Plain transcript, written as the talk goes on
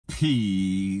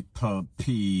People.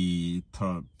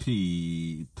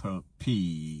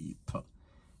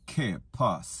 Que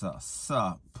pasa,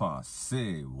 sapa,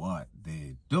 say what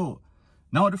they do.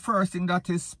 Now the first thing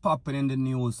that is popping in the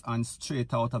news and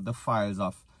straight out of the files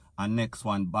of a next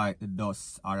one bite the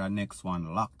dust or a next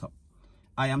one locked up.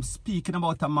 I am speaking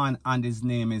about a man and his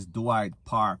name is Dwight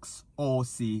Parks,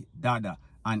 OC DaDa,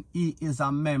 and he is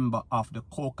a member of the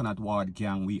Coconut Ward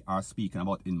gang we are speaking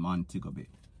about in Montego Bay.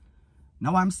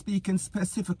 Now I'm speaking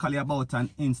specifically about an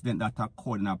incident that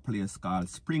occurred in a place called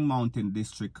Spring Mountain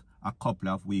District a couple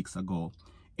of weeks ago,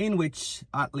 in which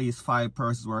at least 5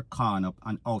 persons were caught up,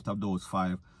 and out of those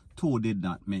 5, 2 did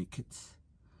not make it.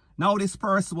 Now this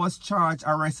person was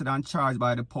arrested and charged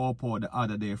by the Popo the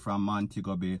other day from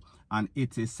Montego Bay, and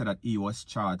it is said that he was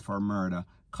charged for murder,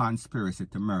 conspiracy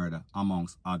to murder,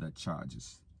 amongst other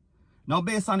charges. Now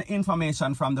based on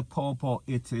information from the Popo,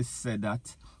 it is said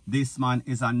that this man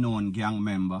is a known gang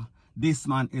member, this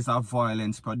man is a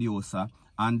violence producer,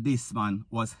 and this man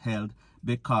was held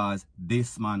because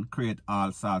this man create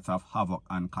all sorts of havoc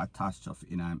and catastrophe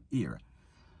in our era.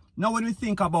 Now when we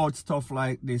think about stuff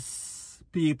like this,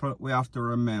 people, we have to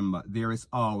remember there is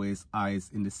always eyes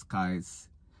in the skies.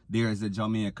 There is a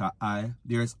Jamaica eye.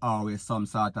 There is always some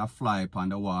sort of fly upon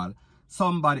the wall.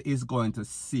 Somebody is going to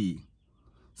see.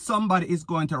 Somebody is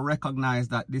going to recognize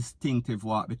that distinctive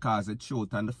walk, because the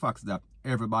truth and the facts that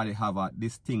everybody have a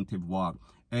distinctive walk,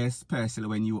 especially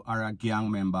when you are a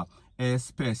gang member,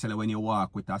 especially when you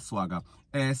walk with a swagger,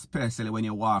 especially when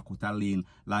you walk with a lean,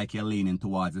 like you're leaning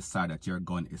towards the side that your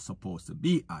gun is supposed to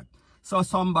be at. So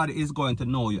somebody is going to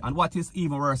know you. And what is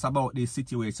even worse about this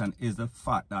situation is the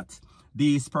fact that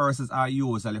these persons are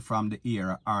usually from the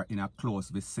area or in a close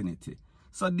vicinity.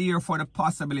 So therefore the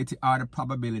possibility or the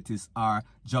probabilities are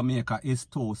Jamaica is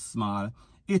too small.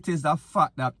 It is the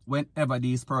fact that whenever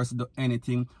these persons do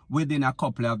anything, within a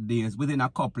couple of days, within a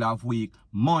couple of weeks,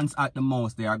 months at the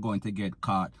most, they are going to get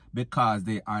caught because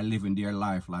they are living their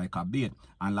life like a bait.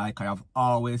 And like I have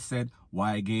always said,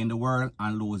 why gain the world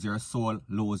and lose your soul,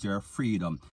 lose your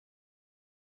freedom?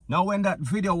 Now when that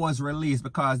video was released,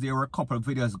 because there were a couple of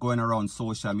videos going around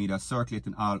social media,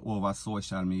 circulating all over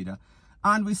social media,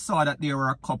 and we saw that there were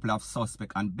a couple of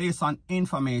suspects, and based on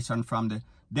information from the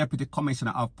Deputy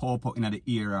Commissioner of Popo in the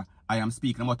area, I am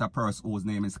speaking about a person whose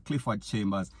name is Clifford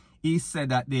Chambers. He said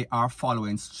that they are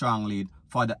following strong lead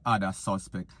for the other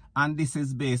suspect. And this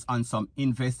is based on some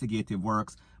investigative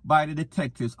works by the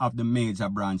detectives of the major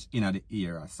branch in the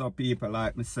area. So people,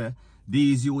 like me say,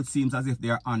 these youth seems as if they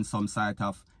are on some sort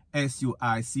of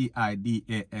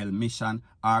SUICIDAL mission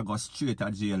or go straight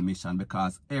to jail mission,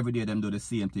 because every day them do the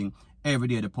same thing. Every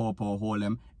day the Popo hold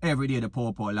them, every day the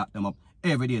Popo lock them up,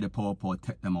 every day the Popo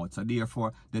take them out. So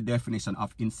therefore, the definition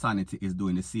of insanity is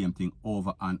doing the same thing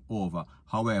over and over.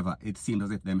 However, it seems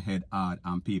as if them head hard,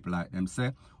 and people like them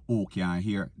say, who can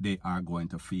hear, they are going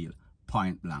to feel,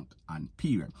 point blank and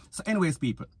period. So anyways,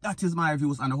 people, that is my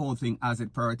views on the whole thing as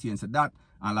it pertains to that.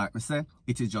 And like I say,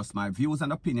 it is just my views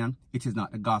and opinion. It is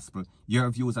not the gospel.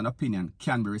 Your views and opinion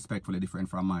can be respectfully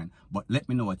different from mine. But let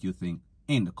me know what you think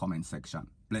in the comment section.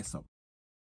 Bless up.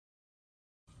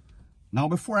 Now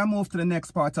before I move to the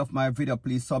next part of my video,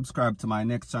 please subscribe to my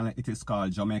next channel. It is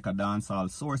called Jamaica Dancehall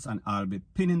Source, and I'll be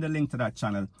pinning the link to that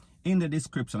channel in the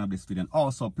description of this video. And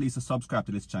also please subscribe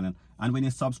to this channel, and when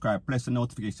you subscribe, press the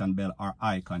notification bell or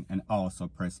icon, and also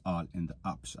press all in the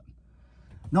option.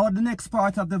 Now the next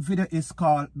part of the video is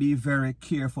called Be Very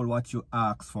Careful What You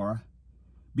Ask For.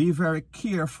 Be very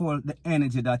careful the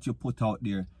energy that you put out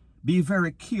there. Be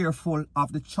very careful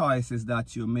of the choices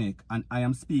that you make. And I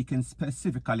am speaking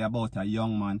specifically about a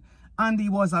young man, and he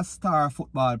was a star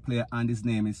football player, and his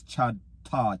name is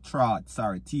T-R-A-U-G-H-T,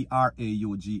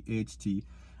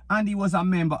 and he was a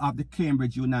member of the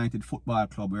Cambridge United Football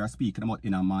Club we are speaking about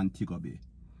in Montego Bay.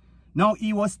 Now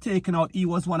he was taken out. He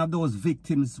was one of those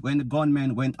victims when the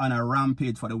gunmen went on a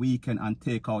rampage for the weekend and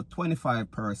take out 25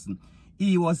 persons.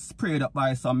 He was sprayed up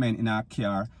by some men in a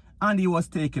car, and he was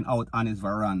taken out on his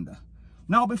veranda.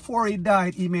 Now before he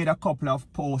died, he made a couple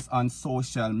of posts on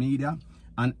social media,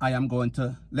 and I am going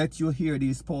to let you hear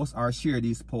these posts or share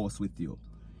these posts with you.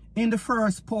 In the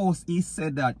first post, he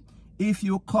said that if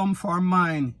you come for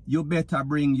mine, you better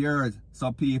bring yours.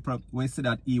 So people will see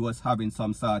that he was having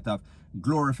some sort of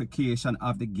glorification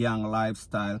of the gang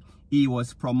lifestyle. He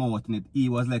was promoting it. He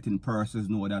was letting persons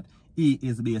know that he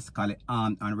is basically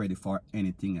armed and ready for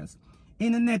anything else.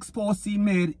 In the next post he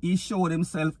made, he showed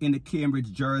himself in the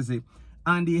Cambridge jersey,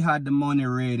 and he had the money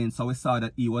rating, so we saw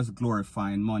that he was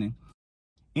glorifying money.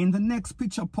 In the next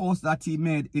picture post that he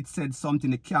made, it said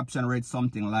something, the caption read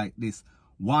something like this: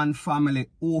 one family,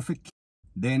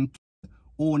 then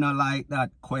Who not like that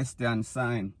question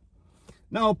sign?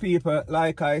 Now, people,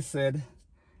 like I said,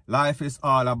 life is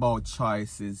all about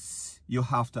choices. You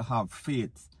have to have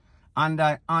faith. And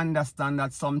I understand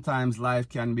that sometimes life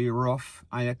can be rough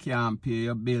and you can't pay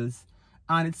your bills.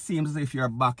 And it seems as if your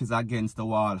back is against the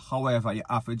wall. However, you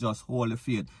have to just hold the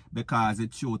faith, because the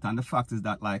truth and the fact is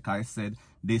that, like I said,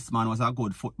 this man was a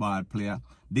good football player.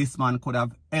 This man could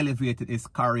have elevated his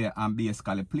career and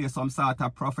basically play some sort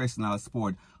of professional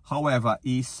sport. However,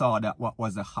 he saw that what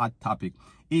was a hot topic.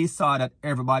 He saw that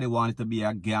everybody wanted to be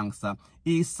a gangster.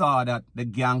 He saw that the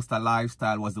gangster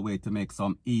lifestyle was the way to make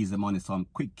some easy money, some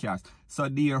quick cash. So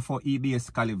therefore, he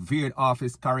basically veered off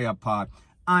his career path.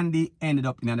 And he ended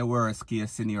up in the worst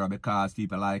case scenario, because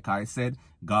people, like I said,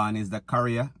 gone is the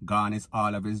career, gone is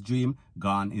all of his dream,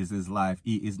 gone is his life.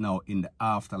 He is now in the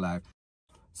afterlife.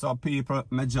 So people,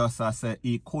 me just said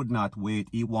he could not wait.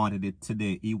 He wanted it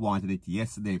today. He wanted it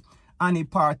yesterday. And he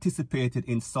participated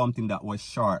in something that was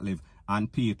short-lived.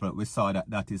 And people, we saw that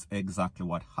that is exactly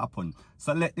what happened.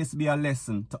 So let this be a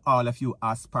lesson to all of you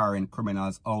aspiring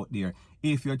criminals out there.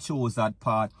 If you choose that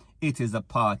path, it is a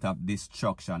part of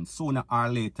destruction. Sooner or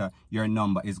later, your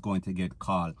number is going to get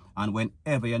called. And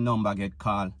whenever your number get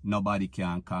called, nobody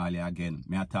can call you again.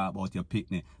 May I talk about your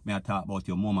picnic? May I talk about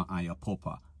your mama and your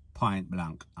papa? Point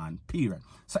blank and period.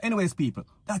 So anyways, people,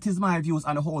 that is my views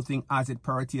on the whole thing as it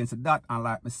pertains to that. And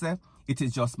like I said, it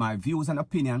is just my views and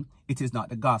opinion. It is not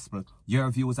the gospel.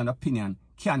 Your views and opinion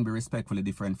can be respectfully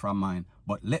different from mine.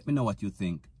 But let me know what you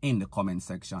think in the comment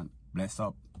section. Bless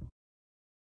up.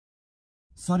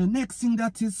 So the next thing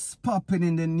that is popping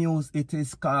in the news, it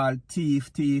is called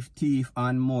thief, thief, thief,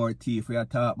 and more thief. We are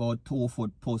talking about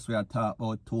 2-foot puss. We are talking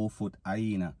about 2-foot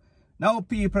hyena. Now,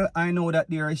 people, I know that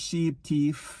there are sheep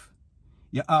thief,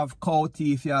 you have cow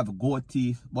thief, you have goat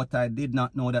thief, but I did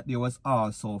not know that there was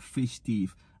also fish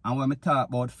thief. And when we talk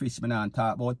about fish, I don't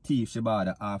talk about thief,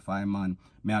 Shibada, half-eye man.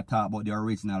 I talk about the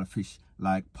original fish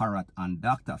like parrot and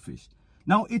Dr. Fish.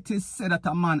 Now, it is said that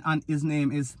a man, and his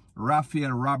name is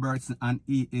Raphael Robertson, and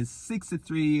he is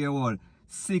 63-year-old.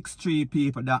 6'3"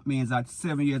 people. That means that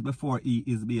 7 years before he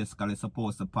is basically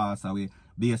supposed to pass away,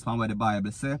 based on what the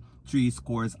Bible says,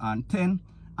 10.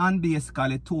 And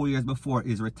basically 2 years before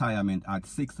his retirement at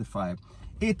 65.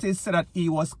 It is said that he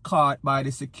was caught by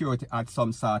the security at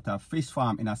some sort of fish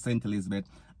farm in St. Elizabeth.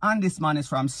 And this man is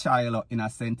from Shiloh in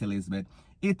St. Elizabeth.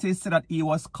 It is said that he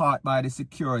was caught by the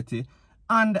security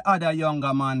and the other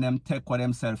younger man them take for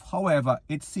themselves. However,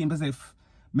 it seems as if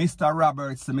Mr.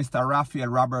 Robertson, Mr. Raphael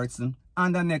Robertson,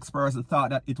 and the next person thought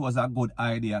that it was a good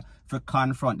idea to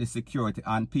confront the security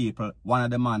and people. One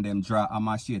of the man them draw a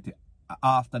machete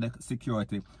after the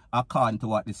security, according to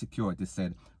what the security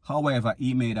said. However,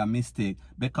 he made a mistake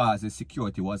because the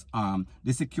security was armed.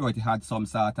 The security had some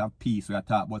sort of piece. We are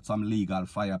talking about some legal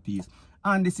fire piece.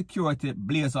 And the security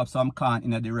blazed up some can in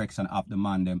the direction of the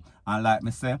man them. And like me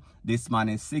say, this man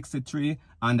is 63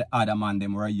 and the other man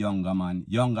them were a younger man,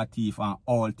 younger thief and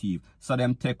old thief. So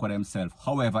them take for themselves.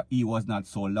 However, he was not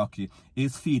so lucky.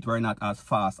 His feet were not as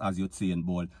fast as you'd see in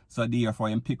Bolt. So therefore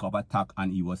him pick up attack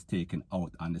and he was taken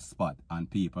out on the spot. And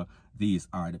people, these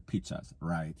are the pictures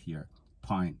right here.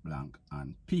 Point blank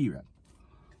and period.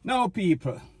 Now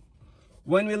people,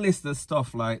 when we list the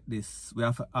stuff like this, we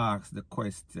have to ask the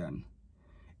question,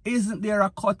 isn't there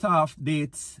a cutoff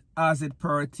date as it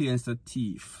pertains to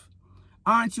thief?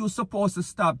 Aren't you supposed to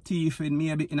stop thieving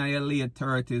maybe in your late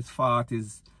 30s,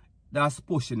 40s? That's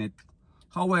pushing it.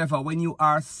 However, when you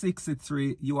are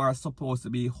 63, you are supposed to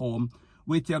be home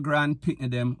with your grandpicnic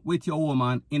them, with your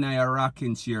woman in a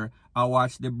rocking chair, I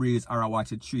watch the breeze or I watch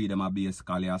the tree them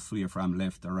basically I sway from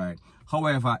left to right.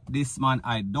 However, this man,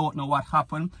 I don't know what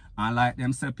happened, and like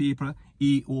them say people,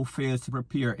 he who fails to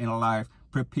prepare in life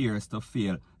prepares to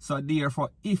fail. So therefore,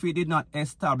 if he did not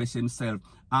establish himself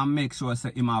and make sure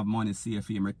that him have money safe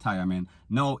in retirement,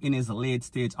 now in his late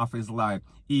stage of his life,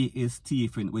 he is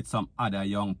thieving with some other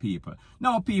young people.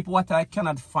 Now people, what I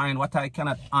cannot find, what I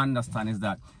cannot understand is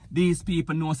that these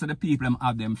people know so the people them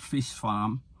have them fish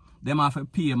farm, them have to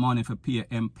pay money for pay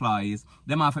employees,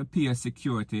 them have to pay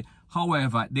security.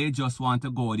 However, they just want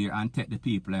to go there and take the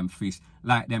people them fish,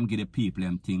 like them give the people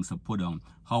them things to put on.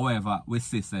 However, we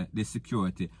see the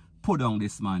security put on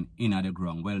this man in the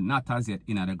ground. Well, not as yet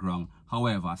in the ground.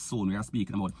 However, soon we are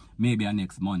speaking about maybe a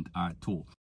next month or two.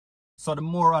 So the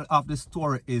moral of the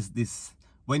story is this.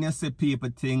 When you say people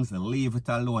things, leave it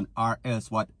alone, or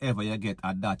else whatever you get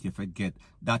at that you forget.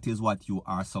 That is what you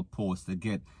are supposed to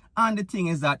get. And the thing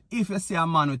is that if you see a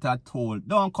man with a tool,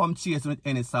 don't come chasing with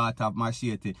any sort of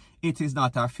machete. It is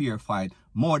not a fair fight.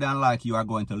 More than likely you are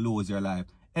going to lose your life.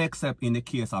 except in the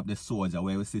case of the soldier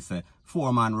where we see say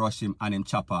 4-man rush him and him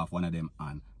chop off one of them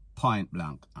and point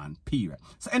blank and period.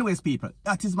 So anyways, people,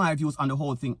 that is my views on the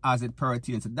whole thing as it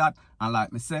pertains to that. And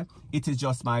like me say, it is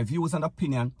just my views and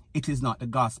opinion. It is not the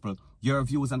gospel. Your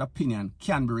views and opinion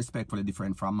can be respectfully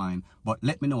different from mine. But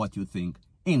let me know what you think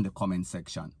in the comment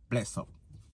section. Bless up.